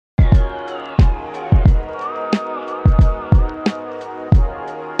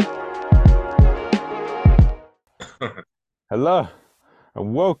Hello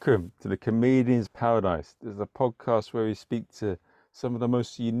and welcome to the Comedian's Paradise. This is a podcast where we speak to some of the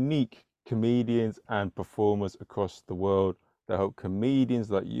most unique comedians and performers across the world that help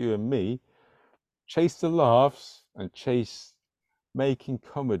comedians like you and me chase the laughs and chase making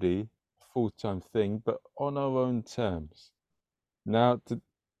comedy a full-time thing, but on our own terms. Now,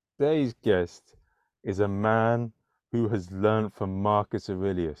 today's guest is a man who has learned from Marcus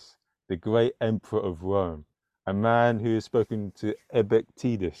Aurelius, the great emperor of Rome, a man who has spoken to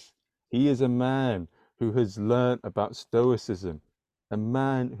Epictetus. He is a man who has learned about Stoicism, a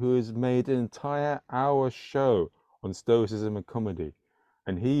man who has made an entire hour show on Stoicism and comedy.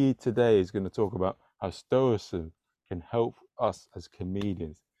 And he today is going to talk about how Stoicism can help us as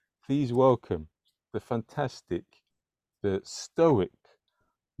comedians. Please welcome the fantastic, the stoic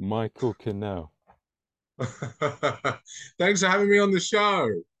Michael Cannell. Thanks for having me on the show.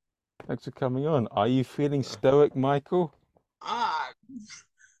 Thanks for coming on. Are you feeling stoic, Michael? Ah,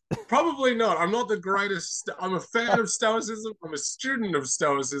 probably not. I'm not the greatest. I'm a fan of Stoicism. I'm a student of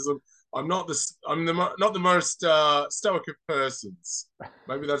Stoicism. I'm not the. I'm the not the most stoic of persons.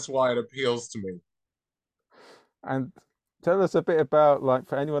 Maybe that's why it appeals to me. And tell us a bit about, like,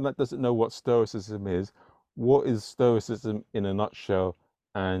 for anyone that doesn't know what stoicism is, what is stoicism in a nutshell,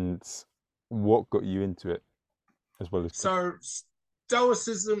 and what got you into it, as well as. So,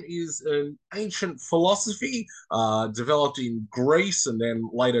 Stoicism is an ancient philosophy developed in Greece and then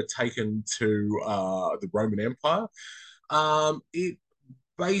later taken to the Roman Empire. It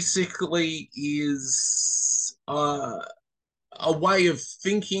basically is a way of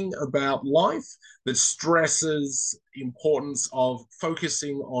thinking about life that stresses importance of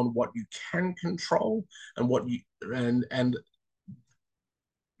focusing on what you can control and what you and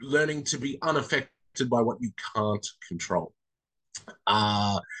learning to be unaffected by what you can't control.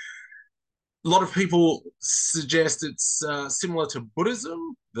 A lot of people suggest it's similar to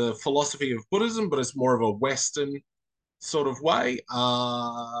Buddhism, the philosophy of Buddhism, but it's more of a Western sort of way.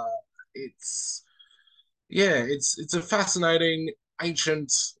 It's it's a fascinating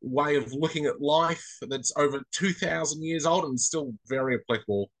ancient way of looking at life that's over 2,000 years old and still very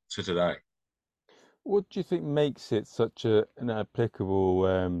applicable to today. What do you think makes it such an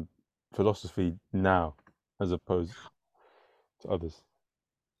applicable philosophy now, as opposed to others?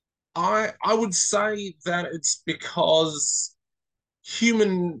 I would say that it's because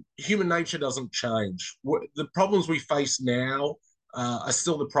human nature doesn't change. The problems we face now are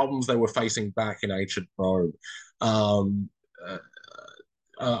still the problems they were facing back in ancient Rome. Um, uh,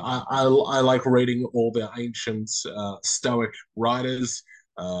 I like reading all the ancient Stoic writers.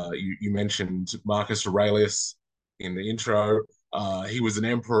 You mentioned Marcus Aurelius in the intro. He was an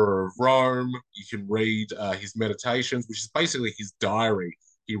emperor of Rome. You can read his meditations, which is basically his diary.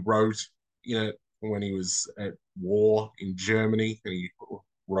 He wrote when he was at war in Germany, and he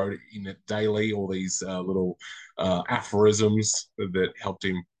wrote in it daily all these little aphorisms that helped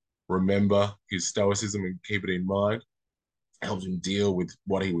him remember his stoicism and keep it in mind, helped him deal with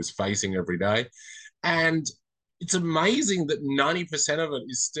what he was facing every day. And it's amazing that 90% of it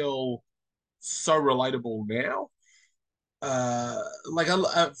is still so relatable now. Like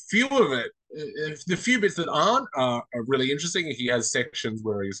a few of it, the few bits that aren't are really interesting. He has sections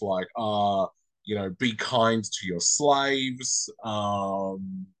where he's like, be kind to your slaves.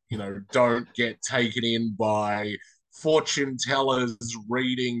 Don't get taken in by fortune tellers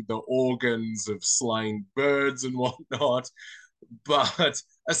reading the organs of slain birds and whatnot. But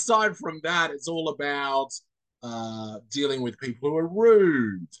aside from that, it's all about dealing with people who are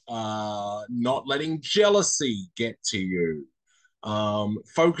rude, not letting jealousy get to you,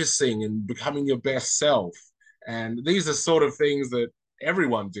 focusing and becoming your best self. And these are sort of things that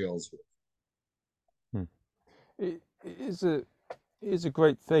everyone deals with. Hmm. It is a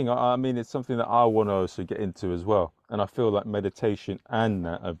great thing. I mean, it's something that I want to also get into as well. And I feel like meditation and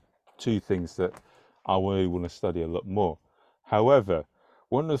that are two things that I really want to study a lot more. However,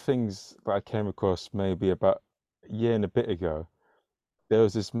 one of the things that I came across maybe about a year and a bit ago, there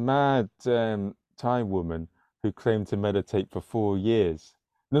was this mad Thai woman who claimed to meditate for 4 years.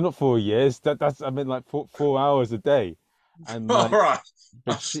 No, not 4 years. That's I mean like 4 hours a day, and All like, right. I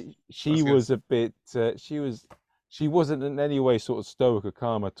but I she was going to was a bit she wasn't in any way sort of stoic or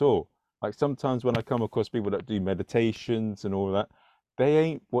calm at all. Like sometimes when I come across people that do meditations and all that, they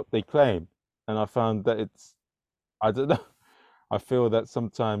ain't what they claim, and I found that it's I don't know. I feel that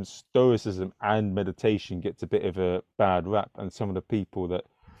sometimes stoicism and meditation gets a bit of a bad rap, and some of the people that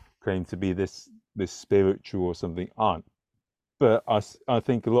claim to be this spiritual or something aren't. But I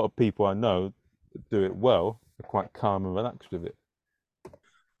think a lot of people I know that do it well are quite calm and relaxed with it.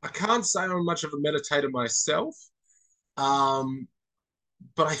 I can't say I'm much of a meditator myself. Um,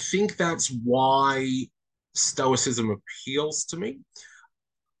 but I think that's why Stoicism appeals to me.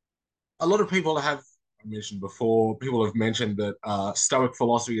 A lot of people have I mentioned before, people have mentioned that Stoic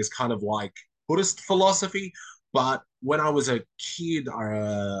philosophy is kind of like Buddhist philosophy. But when I was a kid,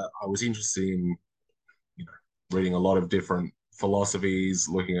 I was interested in you know reading a lot of different philosophies,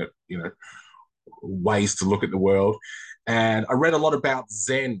 looking at ways to look at the world, and I read a lot about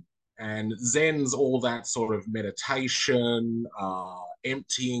Zen. And Zen's all that sort of meditation,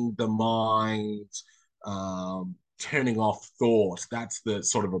 emptying the mind, turning off thought. That's the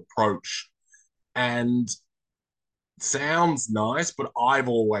sort of approach and sounds nice, but I've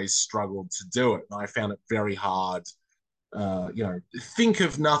always struggled to do it. And I found it very hard. Think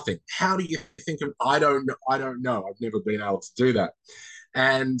of nothing. How do you think of? I don't know. I've never been able to do that.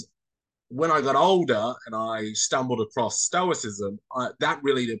 And when I got older and I stumbled across Stoicism, that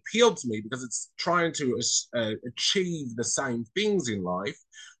really appealed to me because it's trying to achieve the same things in life,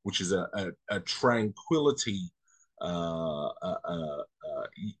 which is a tranquility,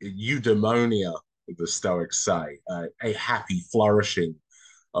 eudaimonia, the Stoics say, a happy flourishing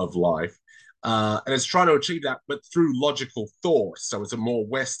of life. And it's trying to achieve that, but through logical thought. So it's a more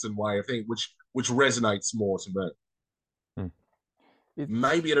Western way of thinking, which resonates more to me. Hmm. It's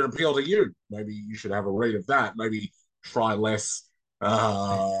Maybe it'd appeal to you. Maybe you should have a read of that. Maybe try less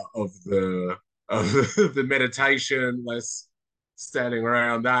of the meditation, less standing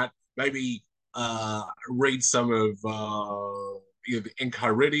around that. Maybe read some of the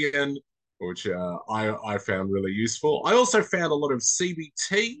Enchiridion, which I found really useful. I also found a lot of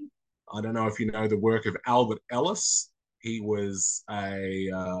CBT. I don't know if you know the work of Albert Ellis. He was a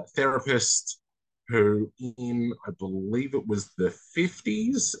therapist who, in I believe it was the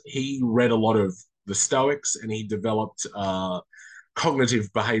 50s, he read a lot of the Stoics and he developed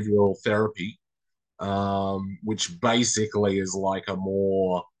cognitive behavioral therapy, which basically is like a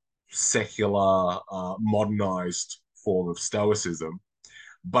more secular, modernized form of Stoicism.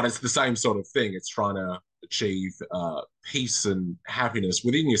 But it's the same sort of thing. It's trying to achieve peace and happiness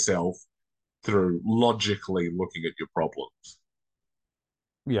within yourself through logically looking at your problems.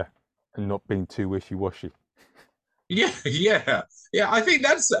 yeah, and not being too wishy-washy. Yeah, yeah, yeah. I think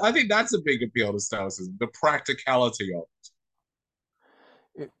that's a big appeal to Stoicism, the practicality of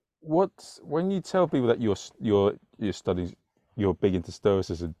It, what's when you tell people that you're studying, you're big into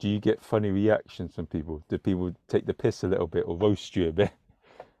stoicism, do you get funny reactions from people? Do people take the piss a little bit or roast you a bit?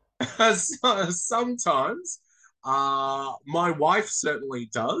 it. Sometimes, my wife certainly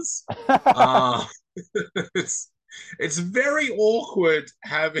does. Uh, it's it's very awkward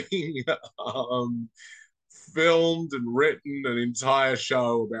having um, filmed and written an entire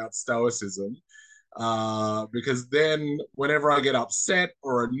show about Stoicism. Because then, whenever I get upset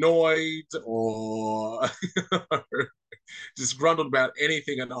or annoyed or disgruntled about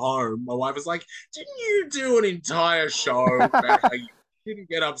anything at home, my wife is like, "Didn't you do an entire show about how you shouldn't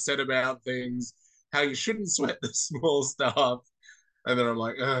get upset about things, how you shouldn't sweat the small stuff?" And then I'm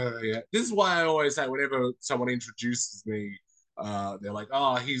like, yeah. This is why I always say whenever someone introduces me, they're like,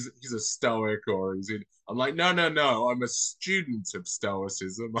 oh, he's a stoic or he's in. I'm like, no, no, no. I'm a student of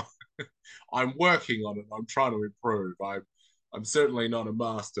stoicism. I'm working on it. I'm trying to improve. I'm certainly not a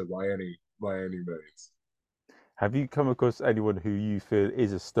master by any means. Have you come across anyone who you feel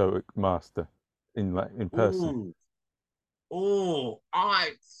is a stoic master in person? Ooh, oh,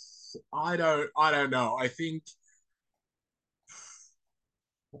 I don't know. I think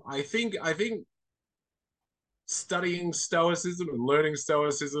studying stoicism and learning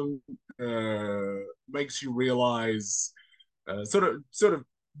stoicism makes you realize sort of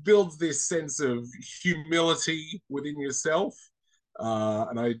builds this sense of humility within yourself.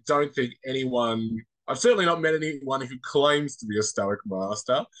 And I don't think anyone, I've certainly not met anyone who claims to be a Stoic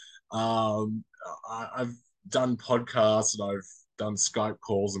master. Um, I've done podcasts and I've done Skype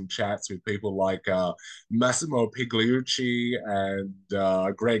calls and chats with people like Massimo Pigliucci and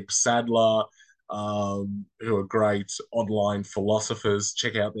Greg Sadler, who are great online philosophers.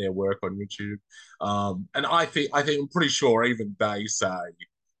 Check out their work on YouTube. And I think I'm pretty sure even they say,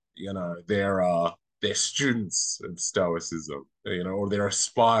 they're students of Stoicism, or they're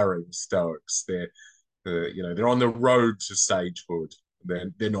aspiring Stoics. They're on the road to sagehood.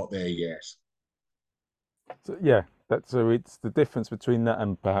 They're not there yet. So yeah, that's so it's the difference between that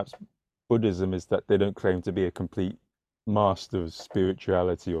and perhaps Buddhism is that they don't claim to be a complete master of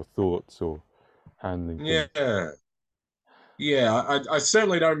spirituality or thoughts or handling things. Yeah, yeah. I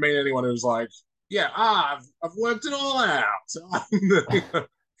certainly don't mean anyone who's like, yeah, I've worked it all out.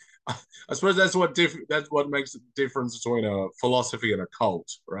 I suppose that's what makes the difference between a philosophy and a cult,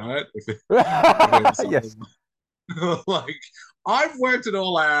 right? If Yes, something. Like, I've worked it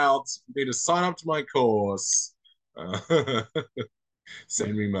all out. You need to sign up to my course. Uh,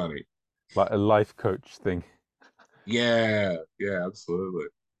 Send me money. Like a life coach thing. Yeah, yeah, absolutely.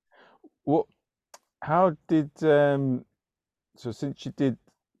 What? How did so since you did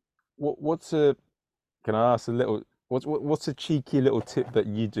what's a can I ask a little what's a cheeky little tip that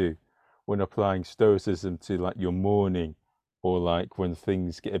you do when applying stoicism to like your morning or like when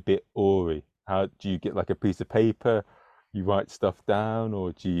things get a bit awry? How do you get like a piece of paper, you write stuff down,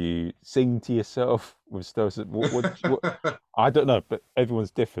 or do you sing to yourself with stoicism? What I don't know, but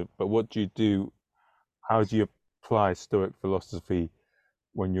everyone's different. But what do you do? How do you apply stoic philosophy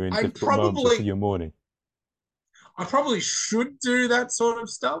when you're in I difficult moments or for probably your morning? I probably should do that sort of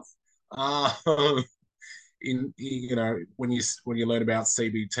stuff. Uh, when you learn about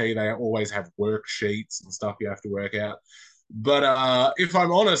CBT, they always have worksheets and stuff you have to work out. But if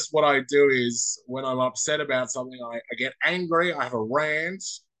I'm honest, what I do is when I'm upset about something, I get angry, I have a rant,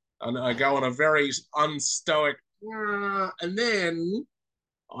 and I go on a very unstoic, and then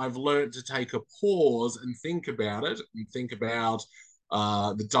I've learned to take a pause and think about it and think about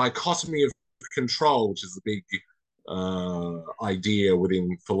the dichotomy of control, which is the big idea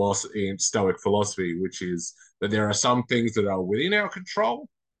within philosophy and Stoic philosophy, which is that there are some things that are within our control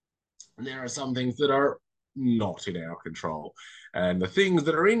and there are some things that are not in our control. And the things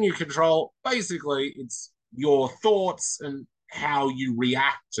that are in your control, basically, it's your thoughts and how you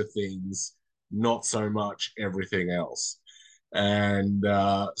react to things, not so much everything else. And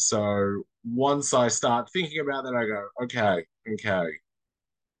so once I start thinking about that, I go, okay,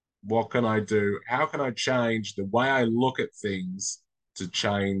 what can I do? How can I change the way I look at things to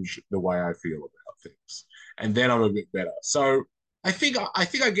change the way I feel about things? And then I'm a bit better. So I think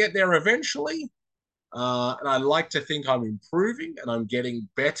I get there eventually, and I like to think I'm improving and I'm getting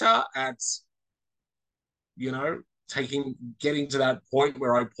better at you know taking getting to that point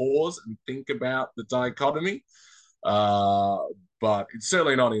where I pause and think about the dichotomy. Uh, but it's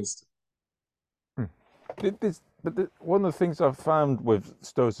certainly not instant. Hmm. One of the things I've found with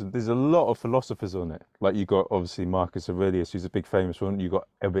Stoicism, there's a lot of philosophers on it. Like you got obviously Marcus Aurelius, who's a big famous one. You got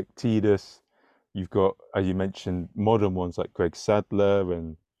Epictetus. You've got, as you mentioned, modern ones like Greg Sadler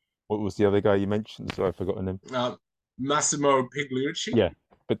and what was the other guy you mentioned? Sorry, I've forgotten him. Uh, Massimo Pigliucci. Yeah,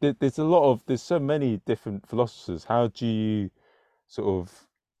 but there's a lot of there's so many different philosophers. Sort of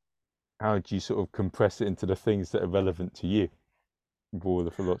how do you sort of compress it into the things that are relevant to you with all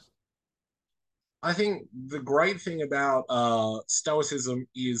the philosophers? I think the great thing about Stoicism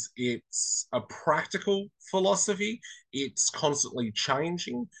is it's a practical philosophy. It's constantly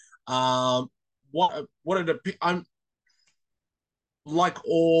changing. What it I'm like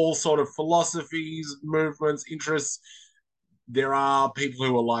all sort of philosophies, movements, interests. There are people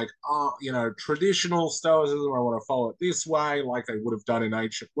who are like, traditional Stoicism. I want to follow it this way, like they would have done in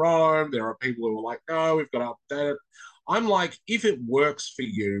ancient Rome. There are people who are like, no, we've got to update it. I'm like, if it works for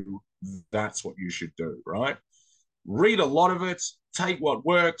you, that's what you should do, right? Read a lot of it, take what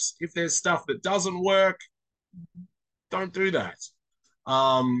works. If there's stuff that doesn't work, don't do that.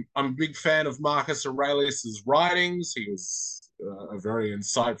 I'm a big fan of Marcus Aurelius's writings. He was a very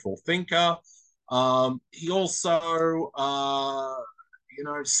insightful thinker. He also,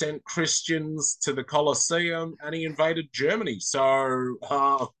 sent Christians to the Colosseum and he invaded Germany. So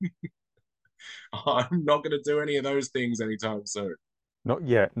I'm not going to do any of those things anytime soon. Not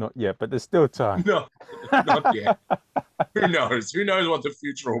yet, but there's still time. No, not yet. Who knows? Who knows what the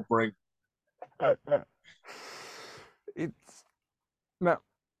future will bring? It's now,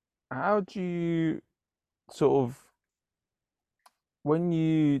 how do you sort of when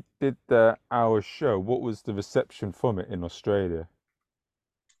you did the hour show, what was the reception from it in Australia?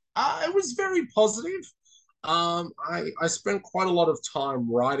 It was very positive. I spent quite a lot of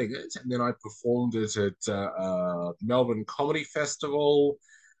time writing it, and then I performed it at Melbourne Comedy Festival.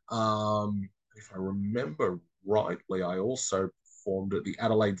 If I remember rightly, I also performed at the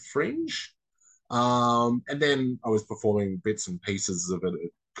Adelaide Fringe. And then I was performing bits and pieces of it at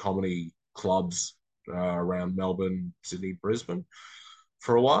comedy clubs around Melbourne, Sydney, Brisbane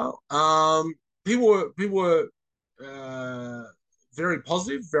for a while. People were very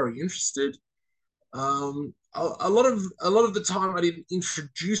positive, very interested. A lot of the time, I didn't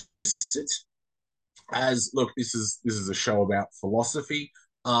introduce it as, look, this is a show about philosophy.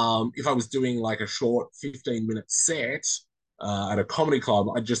 If I was doing like a short 15-minute set at a comedy club,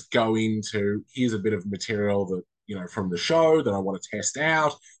 I'd just go into, here's a bit of material that from the show that I want to test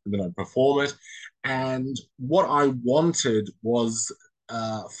out, and then I'd perform it. And what I wanted was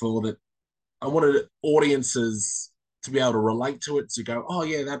for that, I wanted audiences to be able to relate to it, to go, oh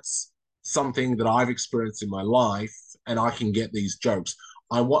yeah, something that I've experienced in my life, and I can get these jokes.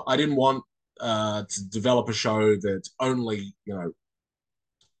 I didn't want to develop a show that only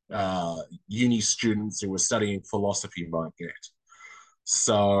uni students who were studying philosophy might get.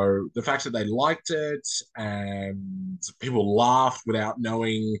 So the fact that they liked it and people laughed without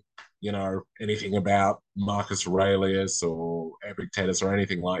knowing, anything about Marcus Aurelius or Epictetus or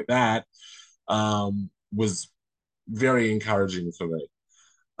anything like that, was very encouraging for me.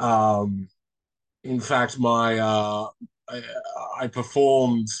 Um, in fact, I, I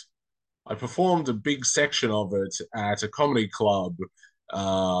performed I performed a big section of it at a comedy club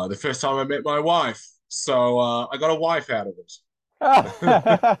the first time I met my wife. So I got a wife out of it.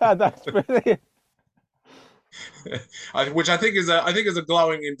 That's brilliant. Which I think is a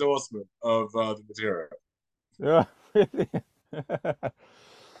glowing endorsement of the material. Yeah, brilliant.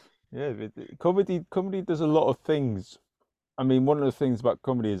 Yeah, comedy does a lot of things. I mean, one of the things about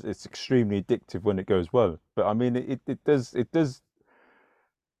comedy is it's extremely addictive when it goes well. But I mean, it does.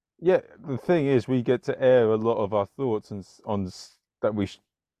 Yeah, the thing is, we get to air a lot of our thoughts that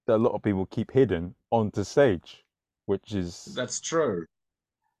that a lot of people keep hidden onto stage, which is That's true.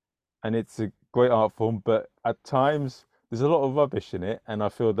 and it's a great art form. But at times, there's a lot of rubbish in it, and I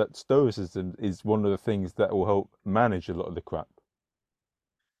feel that stoicism is one of the things that will help manage a lot of the crap.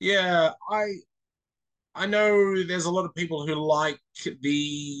 Yeah, I know there's a lot of people who like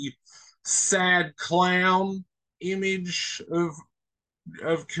the sad clown image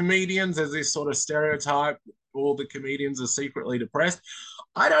of comedians as this sort of stereotype. All the comedians are secretly depressed.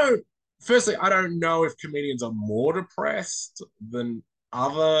 I don't. Firstly, I don't know if comedians are more depressed than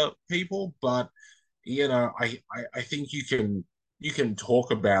other people, but I think you can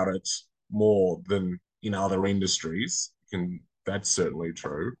talk about it more than in other industries. That's certainly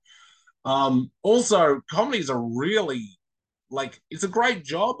true. Also, comedies are really it's a great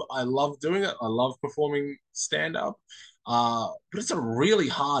job. I love doing it. I love performing stand up. But it's a really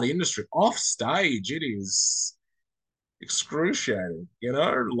hard industry. Off stage, it is excruciating.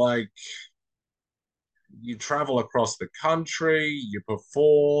 You travel across the country, you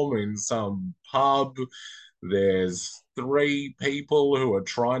perform in some pub. There's three people who are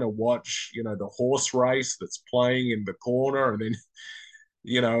trying to watch, the horse race that's playing in the corner, and then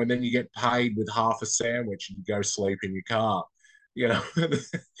and then you get paid with half a sandwich and you go sleep in your car. You know,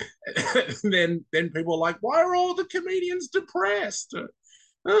 then people are like, why are all the comedians depressed?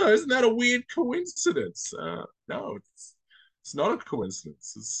 Oh, isn't that a weird coincidence? No, it's not a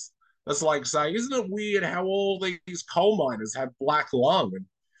coincidence. That's like saying, isn't it weird how all these coal miners have black lung? And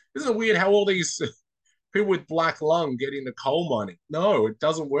isn't it weird how all these people with black lung get into coal mining? No, it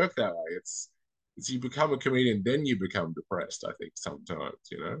doesn't work that way. It's you become a comedian, then you become depressed. I think sometimes.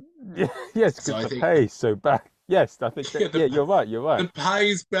 Yeah, yes, So because I the think pay is so bad. Yes, I think that. yeah, Yeah, you're right. You're right. the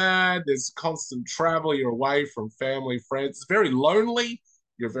pay's bad. There's constant travel. You're away from family, friends. It's very lonely.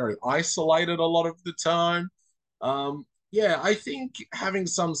 You're very isolated a lot of the time. Yeah, I think having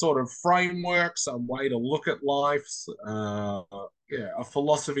some sort of framework, some way to look at life, yeah, a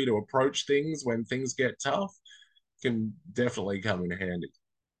philosophy to approach things when things get tough can definitely come in handy.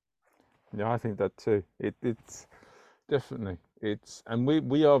 Yeah, I think that too. It's definitely and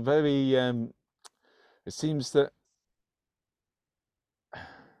we are very. It seems that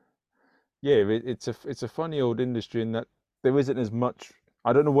yeah, it's a funny old industry in that there isn't as much.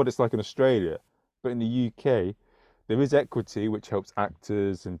 I don't know what it's like in Australia, but in the UK, there is equity which helps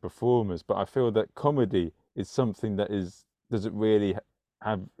actors and performers. But I feel that comedy is something that is doesn't really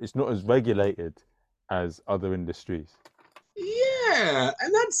have. It's not as regulated as other industries. Yeah,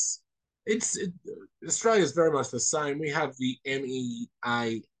 and Australia is very much the same. We have the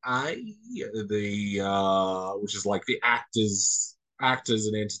MEAA, the which is like the Actors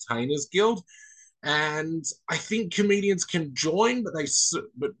and Entertainers Guild, and I think comedians can join,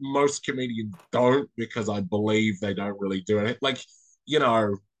 but most comedians don't because I believe they don't really do it. Like you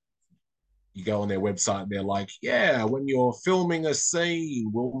know, you go on their website and they're like, yeah, when you're filming a scene,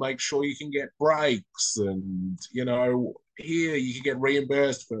 we'll make sure you can get breaks and, here you can get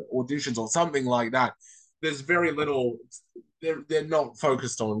reimbursed for auditions or something like that. There's very little, they're not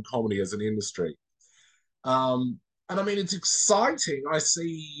focused on comedy as an industry. And I mean, it's exciting. I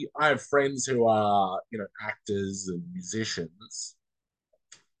have friends who are, actors and musicians,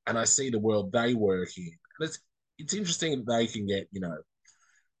 and I see the world they work in. And it's interesting that they can get,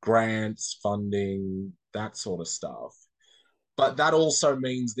 grants, funding, that sort of stuff. But that also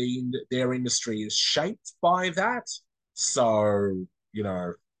means their industry is shaped by that. So, you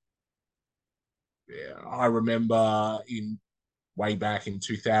know, yeah, I remember in way back in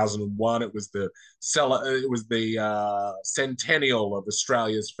 2001. It was the centennial of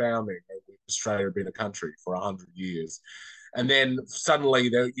Australia's founding. Australia had been a country for 100 years, and then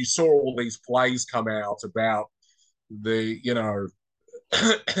suddenly you saw all these plays come out about the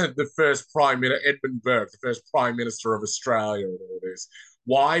the first prime minister, Edmund Burke, the first prime minister of Australia, and all this.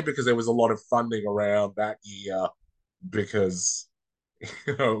 Why? Because there was a lot of funding around that year because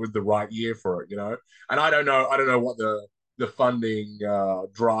it was the right year for it. And I don't know what the funding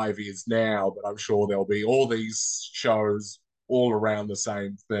drive is now, but I'm sure there'll be all these shows all around the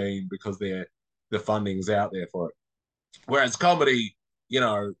same theme because the funding's out there for it. Whereas comedy, you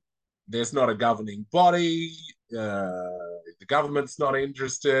know, there's not a governing body. The government's not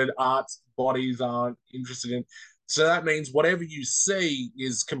interested. Arts bodies aren't interested in. So that means whatever you see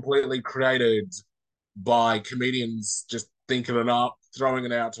is completely created by comedians just thinking it up, throwing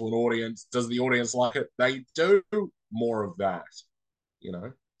it out to an audience. Does the audience like it? They do more of that,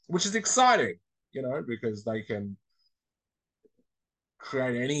 which is exciting, because they can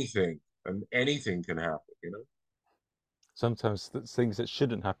create anything and anything can happen. Sometimes things that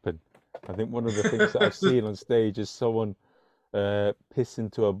shouldn't happen. I think one of the things that I've seen on stage is someone piss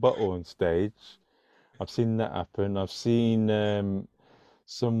into a bottle on stage. I've seen that happen. I've seen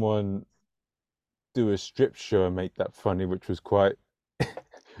someone do a strip show and make that funny, which was quite.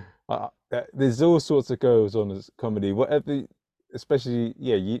 There's all sorts of goes on as comedy. Whatever, especially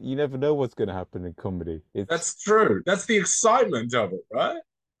yeah, you never know what's going to happen in comedy. That's true. That's the excitement of it, right?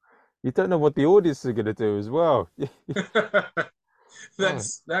 You don't know what the audience are going to do as well. Oh,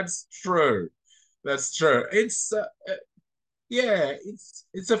 That's true. That's true. Yeah,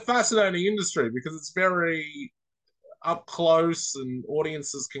 it's a fascinating industry because it's very up close and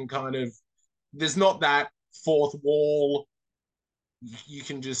audiences can kind of there's not that fourth wall. You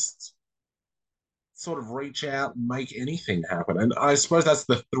can just sort of reach out and make anything happen. And I suppose that's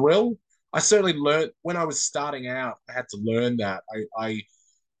the thrill. I certainly learned when I was starting out, I had to learn that. I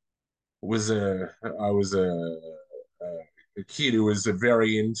was a kid who was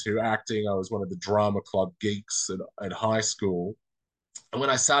very into acting. I was one of the drama club geeks at high school. And when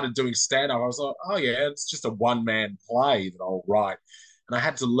I started doing stand up, I was like, oh, yeah, it's just a one man play that I'll write. And I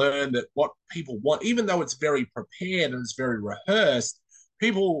had to learn that what people want, even though it's very prepared and it's very rehearsed,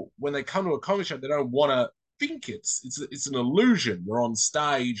 people, when they come to a comedy show, they don't want to think it's an illusion. You're on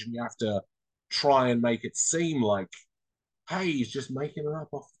stage and you have to try and make it seem like, hey, he's just making it up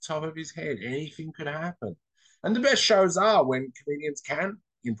off the top of his head. Anything could happen. And the best shows are when comedians can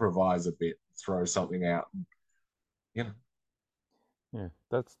improvise a bit, throw something out. You know, yeah,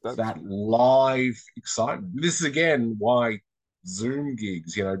 it's that's that live excitement. This is again why Zoom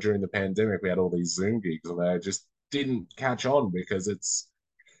gigs, during the pandemic, we had all these Zoom gigs and they just didn't catch on because it's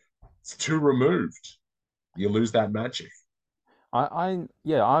too removed. You lose that magic.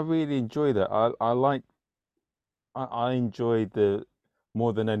 yeah, I really enjoy that. I enjoy the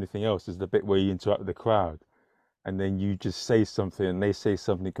more than anything else is the bit where you interact with the crowd and then you just say something and they say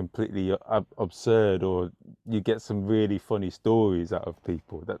something completely absurd or you get some really funny stories out of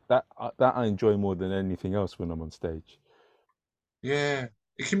people. That I enjoy more than anything else when I'm on stage. Yeah,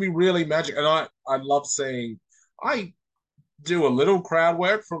 it can be really magic. And I love seeing, I do a little crowd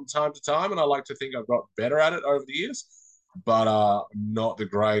work from time to time, and I like to think I've got better at it over the years, but not the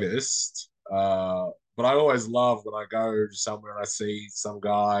greatest. But I always love when I go somewhere and I see some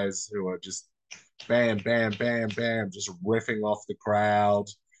guys who are just bam, bam, bam, bam, just riffing off the crowd,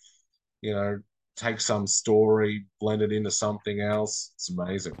 you know, take some story, blend it into something else. It's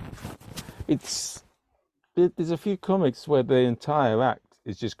amazing. It's there's a few comics where the entire act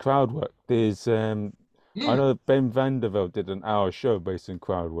is just crowd work. I Mm, know Ben Vandervelde did an hour show based on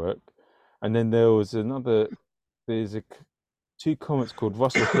crowd work, and then there was there's two comics called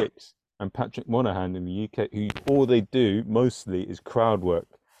Russell Hicks and Patrick Monahan in the UK who all they do mostly is crowd work,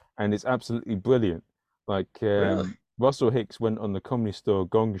 and it's absolutely brilliant. Like really? Russell Hicks went on the Comedy Store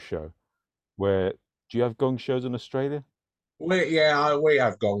Gong Show, where do you have gong shows in Australia? We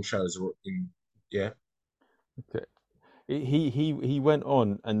have gong shows. Yeah. Okay. He went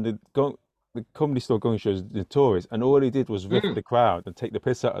on and the Comedy Store Gong Show is notorious, and all he did was riff Mm, the crowd and take the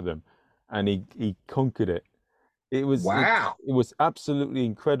piss out of them, and he conquered it. wow. It was absolutely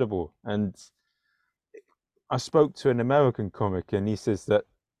incredible. And I spoke to an American comic, and he says that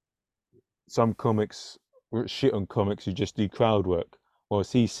some comics shit on comics who just do crowd work,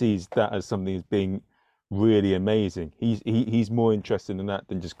 whilst he sees that as something as being really amazing. He's more interested in that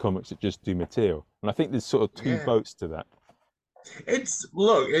than just comics that just do material. And I think there's sort of two Yeah. boats to that. It's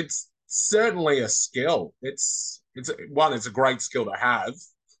certainly a skill. It's a great skill to have.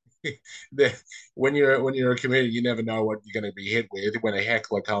 when you're a comedian, you never know what you're going to be hit with. When a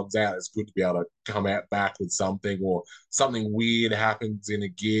heckler comes out, it's good to be able to come out back with something, or something weird happens in a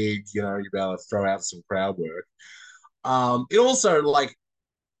gig. You be able to throw out some crowd work. It also, like,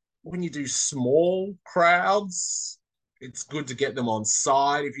 when you do small crowds, it's good to get them on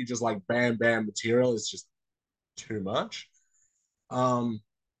side. If you just like bam bam material, it's just too much. Um,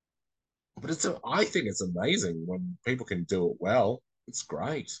 but I think it's amazing when people can do it well. It's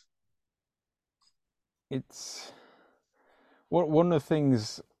great. It's one of the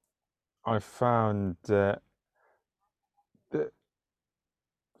things I found that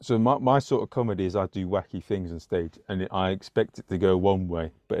so my sort of comedy is I do wacky things on stage and I expect it to go one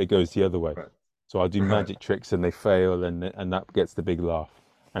way, but it goes the other way. Right, So I do right, magic tricks and they fail and that gets the big laugh.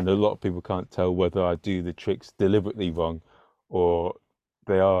 And a lot of people can't tell whether I do the tricks deliberately wrong or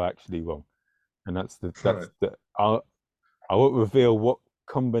they are actually wrong. And right. I won't reveal what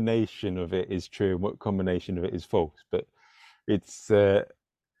combination of it is true and what combination of it is false, but it's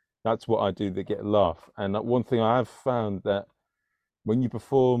that's what I do to get a laugh. And one thing I have found that when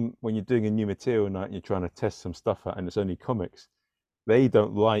you're doing a new material night and you're trying to test some stuff out and it's only comics, they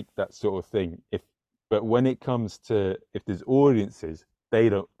don't like that sort of thing. But when it comes to if there's audiences, they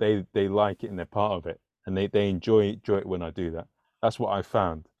don't they like it and they're part of it and they enjoy it when I do that. That's what I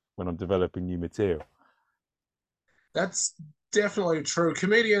found when I'm developing new material. That's definitely true.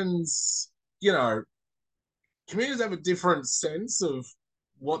 You know, comedians have a different sense of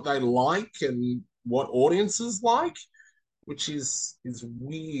what they like and what audiences like, which is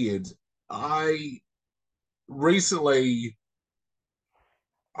weird. I recently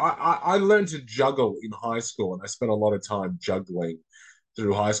I learned to juggle in high school, and I spent a lot of time juggling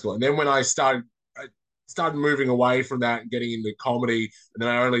through high school. And then when I started moving away from that and getting into comedy, and then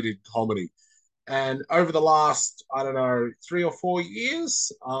I only did comedy. And over the last, I don't know, 3 or 4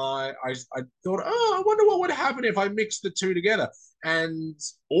 years, I thought, oh, I wonder what would happen if I mixed the two together. And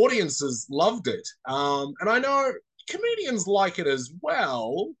audiences loved it. And I know comedians like it as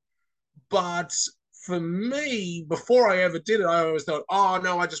well. But for me, before I ever did it, I always thought, oh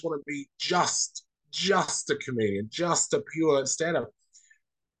no, I just want to be just a comedian, just a pure stand-up.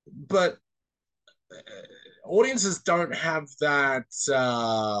 But audiences don't have that.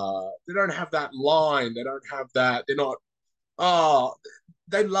 They don't have that line. They don't have that. They're not. Oh,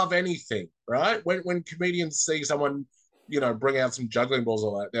 they love anything, right? When comedians see someone, bring out some juggling balls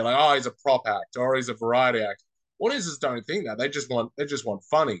or that, they're like, oh, he's a prop act or he's a variety act. Audiences don't think that. They just want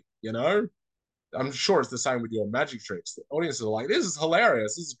funny, I'm sure it's the same with your magic tricks. The audiences are like, this is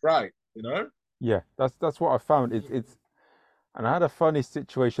hilarious. This is great. Yeah, that's what I found. It's and I had a funny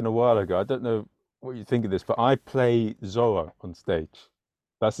situation a while ago. I don't know what you think of this, but I play Zorro on stage.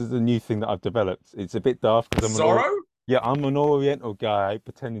 That's the new thing that I've developed. It's a bit daft because Zorro, yeah, I'm an Oriental guy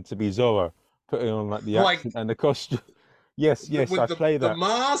pretending to be Zorro, putting on like the like accent and the costume. Yes, yes, I with the play the that.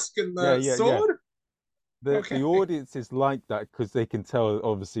 mask and Yeah, the yeah, yeah. sword. The Okay, audience is like that because they can tell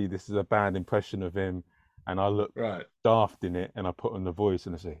obviously this is a bad impression of him, and I look right. daft in it, and I put on the voice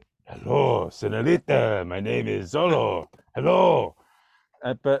and I say, "Hello, senorita, my name is Zorro. Hello."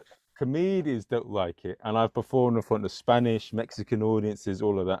 But comedians don't like it, and I've performed in front of Spanish, Mexican audiences,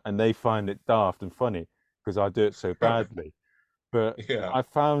 all of that, and they find it daft and funny because I do it so Right. badly. But Yeah. I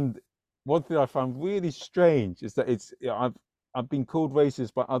found one thing I found really strange is that I've been called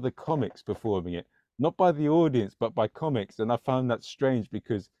racist by other comics performing it, not by the audience, but by comics, and I found that strange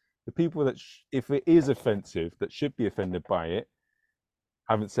because the people if it is offensive, that should be offended by it,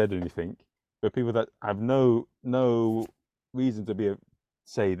 haven't said anything, but people that have no reason to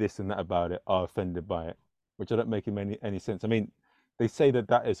say this and that about it are offended by it, which I don't make any sense. I mean, they say that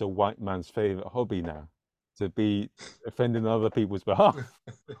that is a white man's favorite hobby now, to be offending on other people's behalf.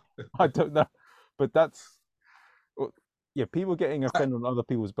 I don't know, but well, yeah, people getting I, offended on other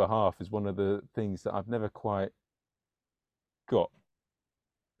people's behalf is one of the things that I've never quite got.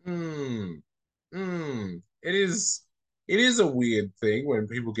 mm, it is a weird thing when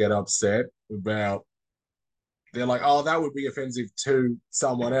people get upset about. They're like, oh, that would be offensive to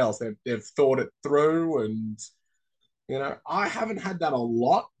someone else. They've thought it through, and I haven't had that a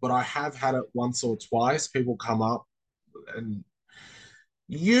lot, but I have had it once or twice. People come up, and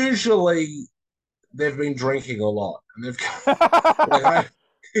usually they've been drinking a lot, and they've like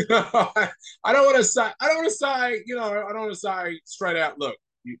I don't want to say I don't want to say straight out, look,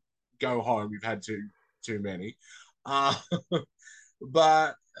 you go home, you've had too many, uh,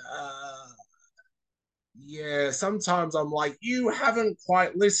 but yeah, sometimes I'm like, you haven't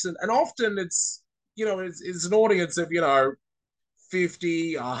quite listened, and often it's an audience of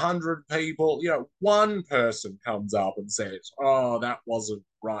 50, 100 people, one person comes up and says, "Oh, that wasn't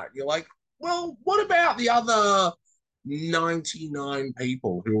right." You're like, well, what about the other 99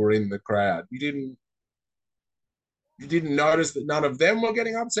 people who were in the crowd? You didn't notice that none of them were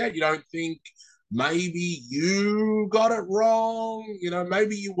getting upset? You don't think maybe you got it wrong?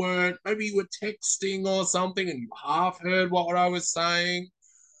 Maybe you were texting or something and you half heard what I was saying.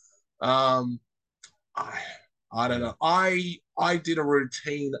 Um, I, I don't Yeah. know. I did a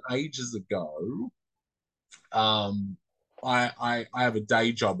routine ages ago. Um, I have a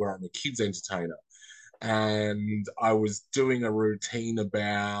day job where I'm a kids entertainer, and I was doing a routine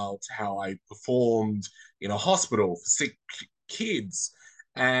about how I performed in a hospital for sick kids.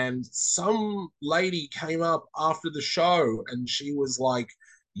 And some lady came up after the show and she was like,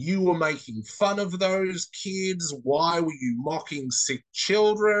 "You were making fun of those kids. Why were you mocking sick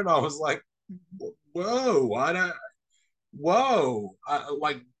children?" I was like, "Whoa, I don't, whoa."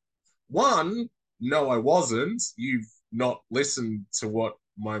 Like, one, no, I wasn't. You've not listened to what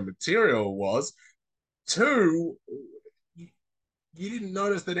my material was. Two, you didn't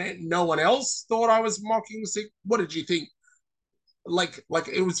notice that no one else thought I was mocking sick. What did you think? Like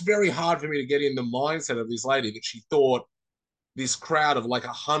it was very hard for me to get in the mindset of this lady that she thought this crowd of like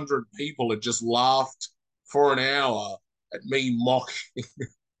 100 people had just laughed for an hour at me mocking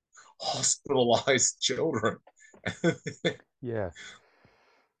hospitalized children. Yeah.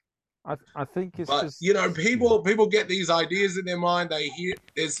 I think it's But just yeah. people get these ideas in their mind. They hear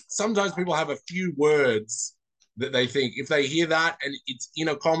there's sometimes people have a few words that they think if they hear that and it's in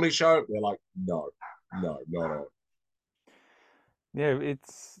a comedy show, they're like, no, no, no, Yeah,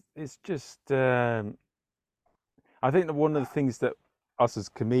 it's just I think that one of the things that us as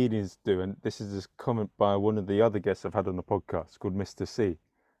comedians do, and this is a comment by one of the other guests I've had on the podcast called Mr. C,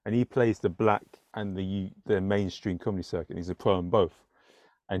 and he plays the black and the mainstream comedy circuit. He's a pro in both,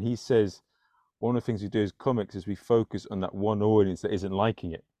 and he says one of the things we do as comics is we focus on that one audience that isn't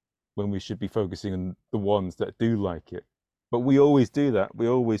liking it, when we should be focusing on the ones that do like it. But we always do that. We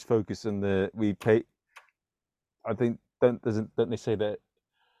always focus on the we pay. I think don't they say that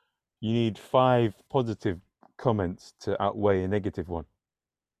you need five positive comments to outweigh a negative one?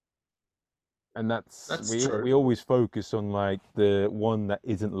 And that's that's we true. always focus on like the one that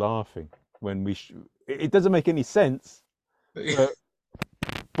isn't laughing when it doesn't make any sense,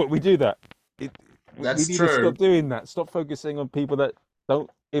 but we do that. It we That's need to stop true. doing that. Stop focusing on people that don't.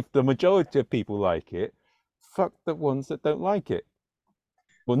 If the majority of people like it, fuck the ones that don't like it.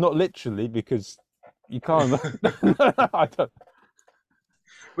 Well, not literally because you can't. I don't.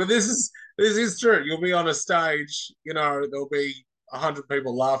 But this is true. You'll be on a stage, there'll be 100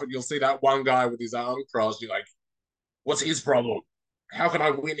 people laughing. You'll see that one guy with his arm crossed. You're like, what's his problem? How can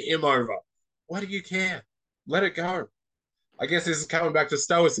I win him over? Why do you care? Let it go. I guess this is coming back to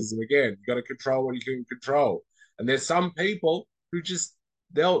stoicism again. You got to control what you can control. And there's some people who just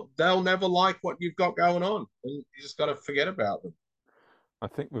they'll never like what you've got going on, and you just got to forget about them. I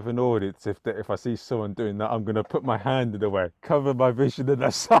think with an audience, if I see someone doing that, I'm gonna put my hand in the way, cover my vision on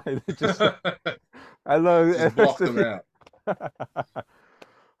that side, and just say, hello. Just block them out.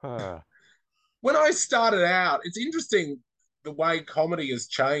 Ah, When I started out, it's interesting the way comedy has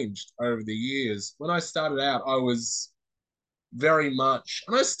changed over the years. When I started out, I was very much,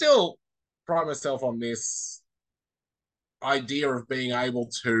 and I still pride myself on this idea of being able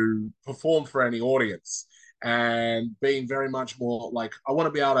to perform for any audience and being very much more like I want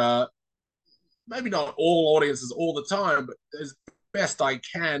to be able to, maybe not all audiences all the time, but as best I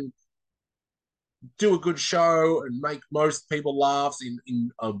can, do a good show and make most people laugh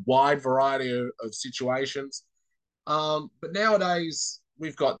in a wide variety of situations. But nowadays,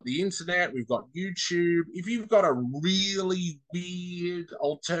 we've got the internet, we've got YouTube. If you've got a really weird,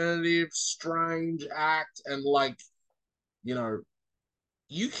 alternative, strange act, and you know,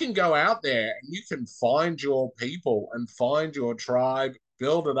 you can go out there and you can find your people and find your tribe,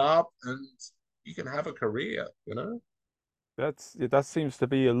 build it up, and you can have a career. that seems to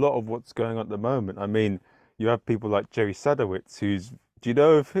be a lot of what's going on at the moment. I mean, you have people like Jerry Sadowitz, who's do you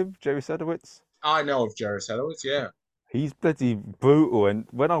know of him, Jerry Sadowitz? I know of Jared Sadowitz, yeah. He's bloody brutal, and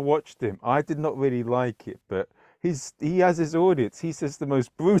when I watched him, I did not really like it. But he has his audience. He says the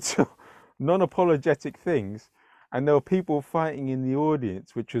most brutal, non-apologetic things, and there were people fighting in the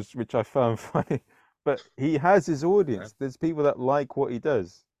audience, which I found funny. But he has his Yeah. audience. There's people that like what he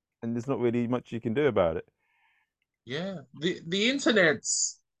does, and there's not really much you can do about it. Yeah. The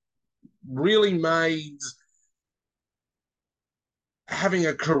internet's really made having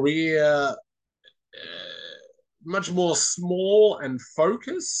a career much more small and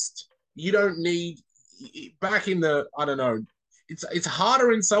focused. You don't need back in the I don't know. it's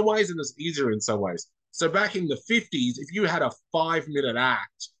harder in some ways and it's easier in some ways. So back in the 50s, if you had a 5 minute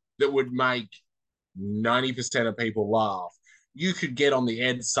act that would make 90% of people laugh, you could get on the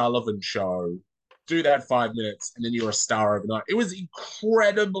Ed Sullivan show, do that 5 minutes, and then you're a star overnight. It was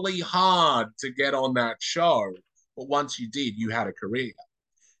incredibly hard to get on that show, but once you did, you had a career.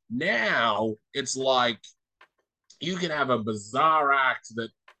 Now it's like you can have a bizarre act that,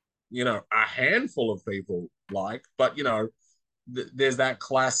 a handful of people like, but, there's that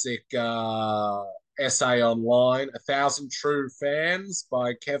classic essay online, A Thousand True Fans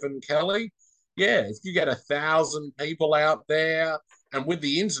by Kevin Kelly. Yeah, if you get 1,000 people out there, and with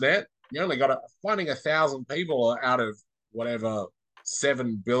the internet, you only got finding 1,000 people out of whatever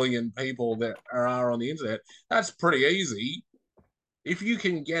 7 billion people that are on the internet. That's pretty easy. If you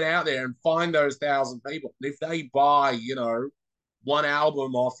can get out there and find those 1,000 people, if they buy, one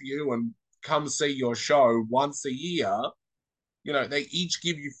album off you and come see your show once a year, they each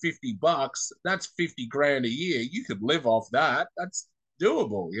give you $50. That's 50 grand a year. You could live off that. That's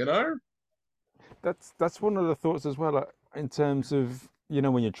doable. That's one of the thoughts as well, like, in terms of,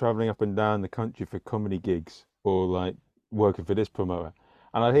 when you're traveling up and down the country for comedy gigs or like working for this promoter.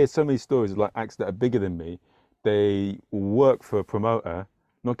 And I hear so many stories of like acts that are bigger than me. They work for a promoter,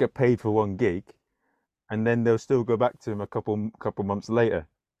 not get paid for one gig, and then they'll still go back to him a couple months later.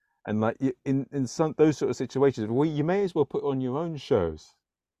 And like in some those sort of situations, well, you may as well put on your own shows.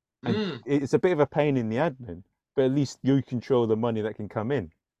 And Mm. it's a bit of a pain in the admin, but at least you control the money that can come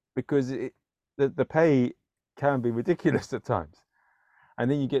in, because the pay can be ridiculous at times. And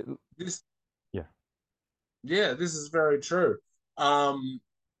then you get, This, yeah, yeah, this is very true. Um,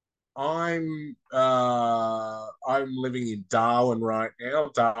 I'm living in Darwin right now.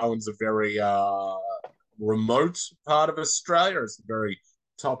 Darwin's a very remote part of Australia. It's the very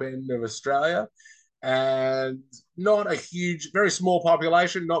top end of Australia, and not a huge, very small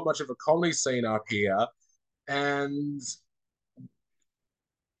population. Not much of a comedy scene up here. And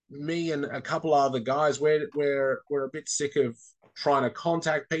me and a couple of other guys, we're a bit sick of trying to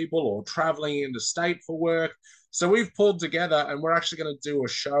contact people or traveling interstate for work. So we've pulled together and we're actually going to do a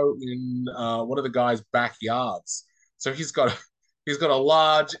show in one of the guys' backyards. So he's got a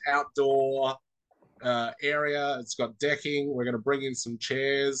large outdoor area. It's got decking. We're going to bring in some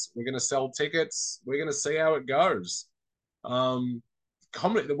chairs. We're going to sell tickets. We're going to see how it goes. Um,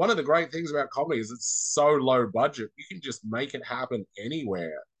 Comedy. One of the great things about comedy is it's so low budget. You can just make it happen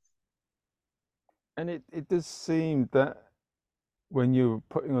anywhere. and it does seem that when you're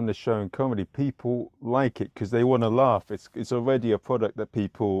putting on the show in comedy, people like it because they want to laugh. It's already a product that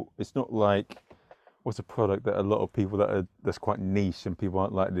people. It's not like what's a product that a lot of people that's quite niche and people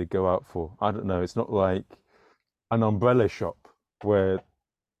aren't likely to go out for. I don't know. It's not like an umbrella shop where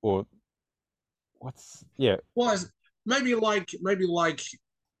or what's yeah Was maybe like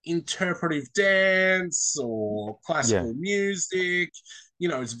interpretive dance or yeah. classical music.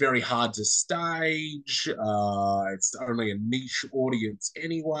 It's very hard to stage. It's only a niche audience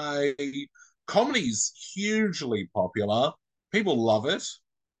anyway. Comedy's hugely popular. People love it.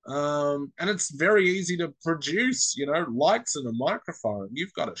 And it's very easy to produce, lights and a microphone.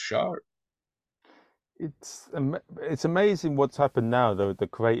 You've got a show. It's amazing what's happened now though, the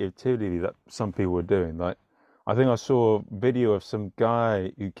creativity that some people are doing. Like, I think I saw a video of some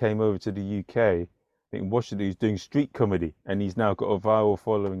guy who came over to the UK, I think in Washington, who's doing street comedy, and he's now got a viral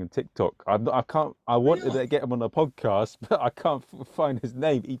following on TikTok. I can't. I wanted to Really? get him on a podcast, but I can't find his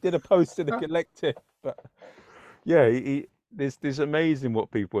name. He did a post to the collective, but yeah, it's amazing what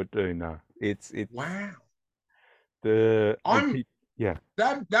people are doing now. It's Wow. the and I'm people. Yeah,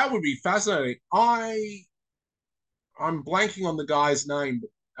 that would be fascinating. I'm blanking on the guy's name.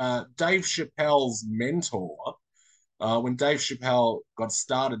 Dave Chappelle's mentor. When Dave Chappelle got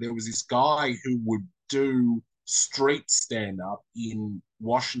started, there was this guy who would do street stand up in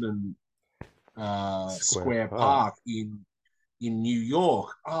Washington Square Square Park. Park in New York.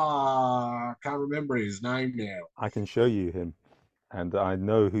 I can't remember his name now. I can show you him, and I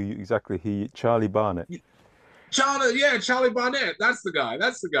know exactly Charlie Barnett. Charlie Barnett. That's the guy.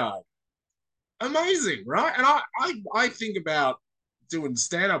 That's the guy. Amazing, right? And I think about doing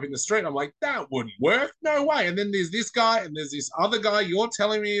stand up in the street. I'm like, that wouldn't work. No way. And then there's this guy and there's this other guy you're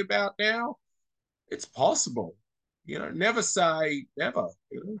telling me about now. It's possible. Never say never.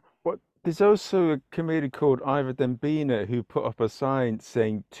 But there's also a comedian called Ivor Dembina who put up a sign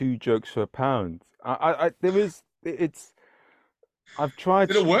saying 2 jokes for a pound. There is, it's, I've tried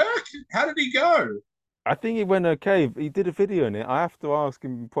Did it to, work? How did he go? I think it went okay. He did a video on it. I have to ask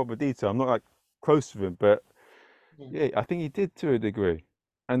him in proper detail. I'm not like close to him, but yeah, I think he did to a degree.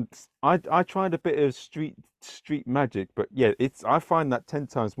 and I tried a bit of street magic, but yeah, it's I find that 10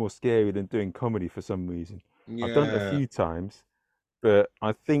 times more scary than doing comedy for some reason. I've done it a Yeah. few times, but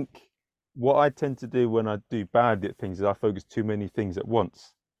I think what I tend to do when I do bad at things is I focus too many things at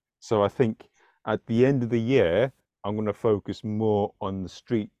once. So I think at the end of the year, I'm going to focus more on the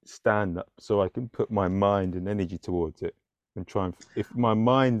street stand up so I can put my mind and energy towards it and try and, if my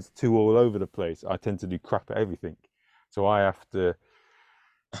mind's too all over the place, I tend to do crap at everything. So I have to,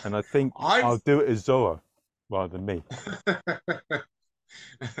 and I think I've I'll do it as Zoa rather than me.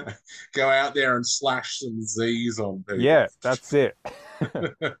 go out there and slash some Z's on people. Yeah, that's it.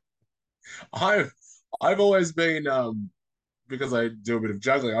 I've I've always been because I do a bit of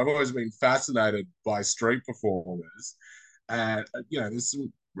juggling, I've always been fascinated by street performers. And there's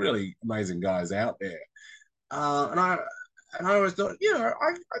some really amazing guys out there. And I always thought,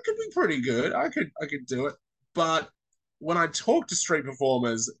 I could be pretty good. I could do it. But when I talk to street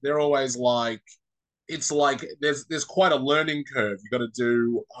performers, they're always like, it's like there's quite a learning curve. You got to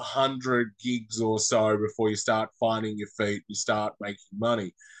do 100 gigs or so before you start finding your feet. You start making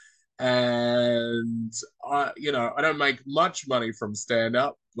money, and I don't make much money from stand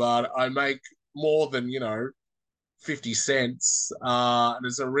up, but I make more than 50 cents. And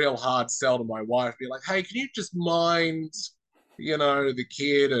it's a real hard sell to my wife. Be like, hey, can you just mind, the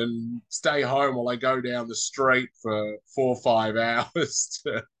kid and stay home while I go down the street for 4 or 5 hours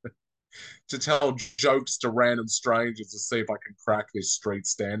to tell jokes to random strangers to see if I can crack this street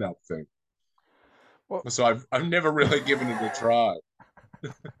stand up thing. Well, So I've never really given it a try.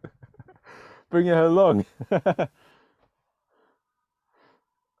 bring it along.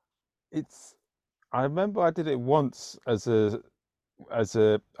 It's. I remember I did it once I did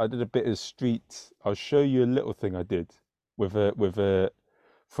a bit of street. I'll show you a little thing I did with a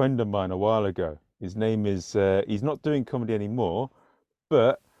friend of mine a while ago. His name is he's not doing comedy anymore,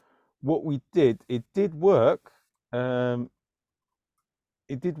 but what we did, it did work. Um,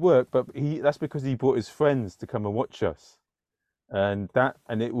 it did work, but he that's because he brought his friends to come and watch us. And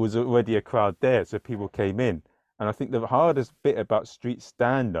it was already a crowd there, so people came in. And I think the hardest bit about street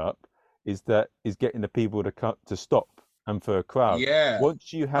stand up is getting the people to cut to stop and for a crowd. Yeah.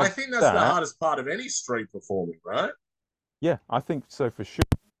 Once you I have think that's the that, hardest part of any street performing, right? yeah, I think so for sure.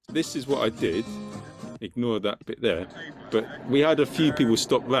 This is what I did. Ignore that bit there. But we had a few people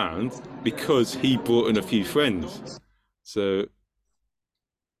stop round because he brought in a few friends. So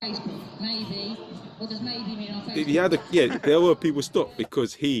maybe. What does maybe mean on Facebook? There were people stopped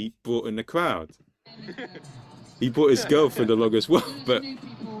because he brought in the crowd. He brought his girlfriend along as well, but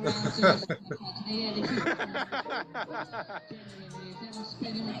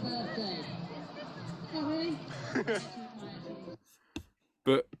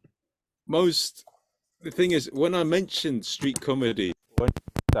but most the thing is when I mentioned street comedy,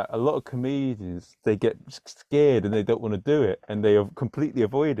 that a lot of comedians they get scared and they don't want to do it and they completely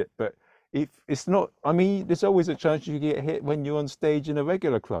avoid it. But if it's not, I mean, there's always a chance you get hit when you're on stage in a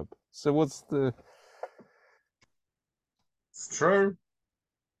regular club. So what's the It's true.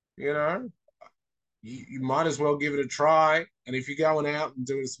 You know, you might as well give it a try. And if you're going out and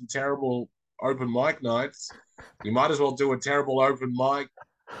doing some terrible open mic nights, you might as well do a terrible open mic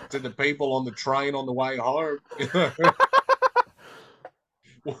to the people on the train on the way home.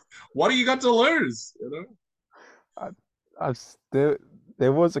 What do you got to lose? I,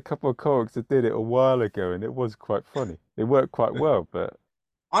 there was a couple of comics that did it a while ago, and it was quite funny. It worked quite well, but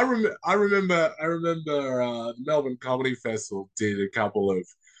I remember the Melbourne Comedy Festival did a couple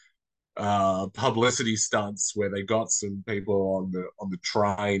of publicity stunts where they got some people on the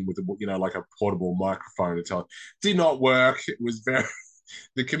train with like a portable microphone to tell. Did not work. It was very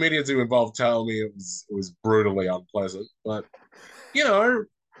the comedians who involved told me it was brutally unpleasant. But you know,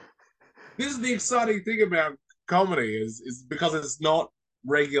 this is the exciting thing about comedy is because it's not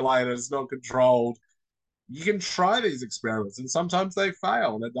regulated, it's not controlled. You can try these experiments, and sometimes they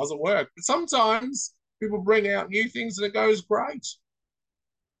fail and it doesn't work. But sometimes people bring out new things and it goes great.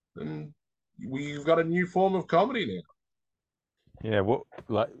 And we've got a new form of comedy now. yeah, what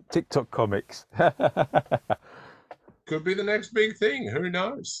like TikTok comics. Could be the next big thing. Who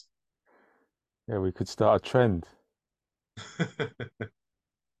knows? Yeah, we could start a trend.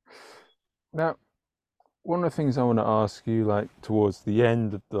 Now, one of the things I want to ask you, like towards the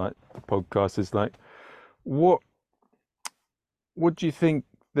end of the podcast, is like, what what do you think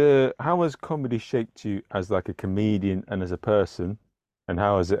how has comedy shaped you as like a comedian and as a person, and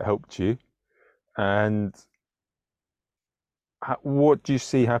how has it helped you? And what do you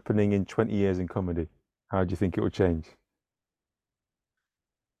see happening in 20 years in comedy? How do you think it will change?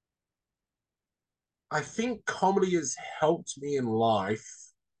 I think comedy has helped me in life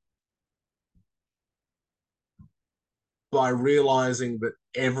by realizing that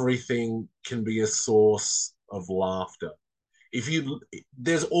everything can be a source of laughter. If you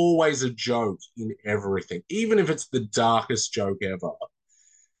There's always a joke in everything, even if it's the darkest joke ever,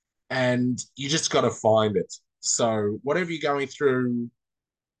 and you just got to find it. So whatever you're going through,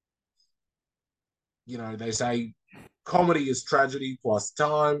 they say comedy is tragedy plus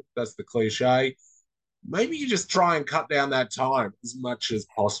time. That's the cliche. Maybe you just try and cut down that time as much as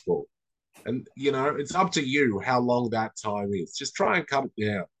possible. And, it's up to you how long that time is. Just try and cut it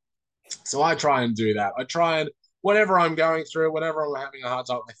down. So I try and do that. I try and, whatever I'm going through, whatever I'm having a hard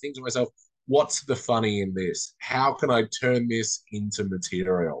time, I think to myself, what's the funny in this? How can I turn this into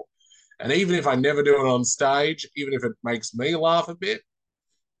material? And even if I never do it on stage, even if it makes me laugh a bit,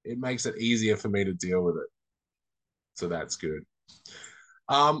 it makes it easier for me to deal with it. So that's good.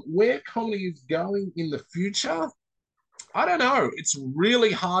 Where comedy is going in the future, I don't know. It's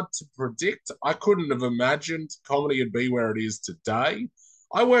really hard to predict. I couldn't have imagined comedy would be where it is today.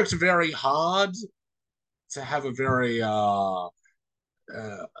 I worked very hard to have a very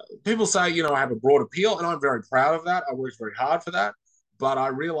people say, I have a broad appeal, and I'm very proud of that. I worked very hard for that. But I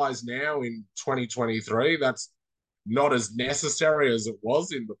realize now in 2023 that's not as necessary as it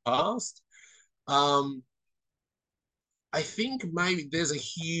was in the past. Um, I think maybe there's a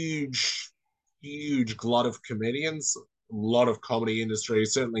huge glut of comedians, a lot of comedy industry.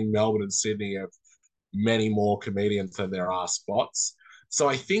 Certainly, Melbourne and Sydney have many more comedians than there are spots. So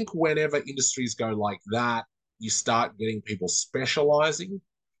I think whenever industries go like that, you start getting people specializing.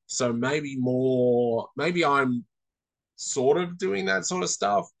 So maybe I'm sort of doing that sort of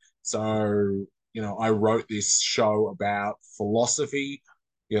stuff. So, I wrote this show about philosophy.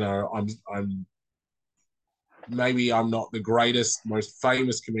 Maybe I'm not the greatest, most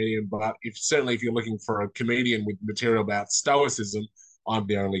famous comedian, but if you're looking for a comedian with material about stoicism, I'm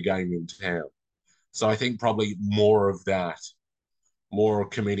the only game in town. So I think probably more of that, more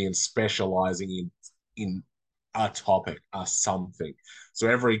comedians specializing in a topic, a something. So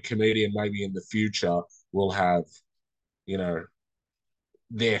every comedian maybe in the future will have, you know,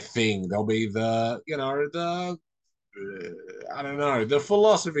 their thing. They'll be the I don't know, the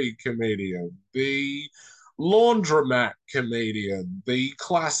philosophy comedian, the laundromat comedian, the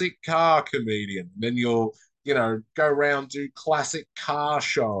classic car comedian. Then you'll, go around do classic car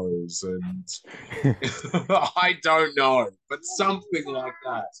shows and I don't know, but something like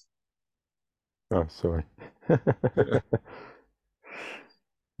Oh, sorry. that.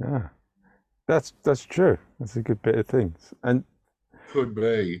 Yeah, that's true. That's a good bit of things. And Could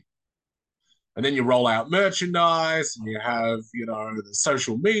be. And then you roll out merchandise and you have, the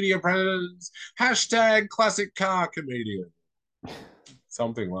social media presence, hashtag classic car comedian,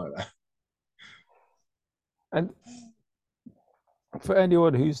 something like that. and for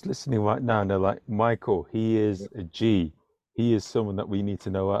anyone who's listening right now, and they're like, Michael, he is a G. He is someone that we need to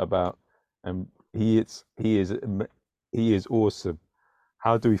know about, and he is awesome.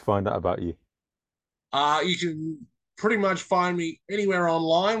 How do we find out about you? You can pretty much find me anywhere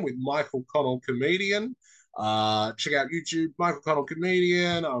online with Michael Connell Comedian. Check out YouTube, Michael Connell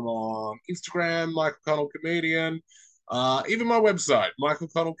Comedian. I'm on Instagram, Michael Connell Comedian. Even my website,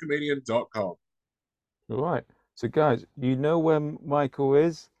 michaelconnellcomedian.com. All right. So, guys, you know where Michael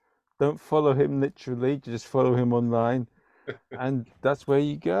is. Don't follow him literally, just follow him online, and that's where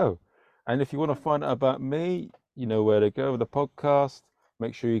you go. And if you want to find out about me, you know where to go with the podcast.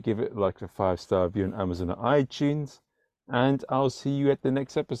 Make sure you give it like a 5-star review on Amazon or iTunes. And I'll see you at the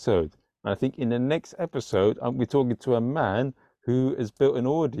next episode. I think in the next episode, we're talking to a man who has built an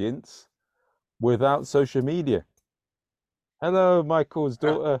audience without social media. Hello, Michael's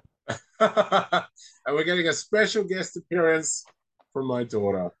daughter. And we're getting a special guest appearance from my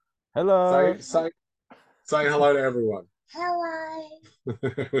daughter. Hello. Say hello to everyone. Hello.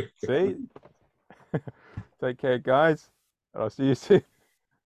 See? Take care, guys. I'll see you soon.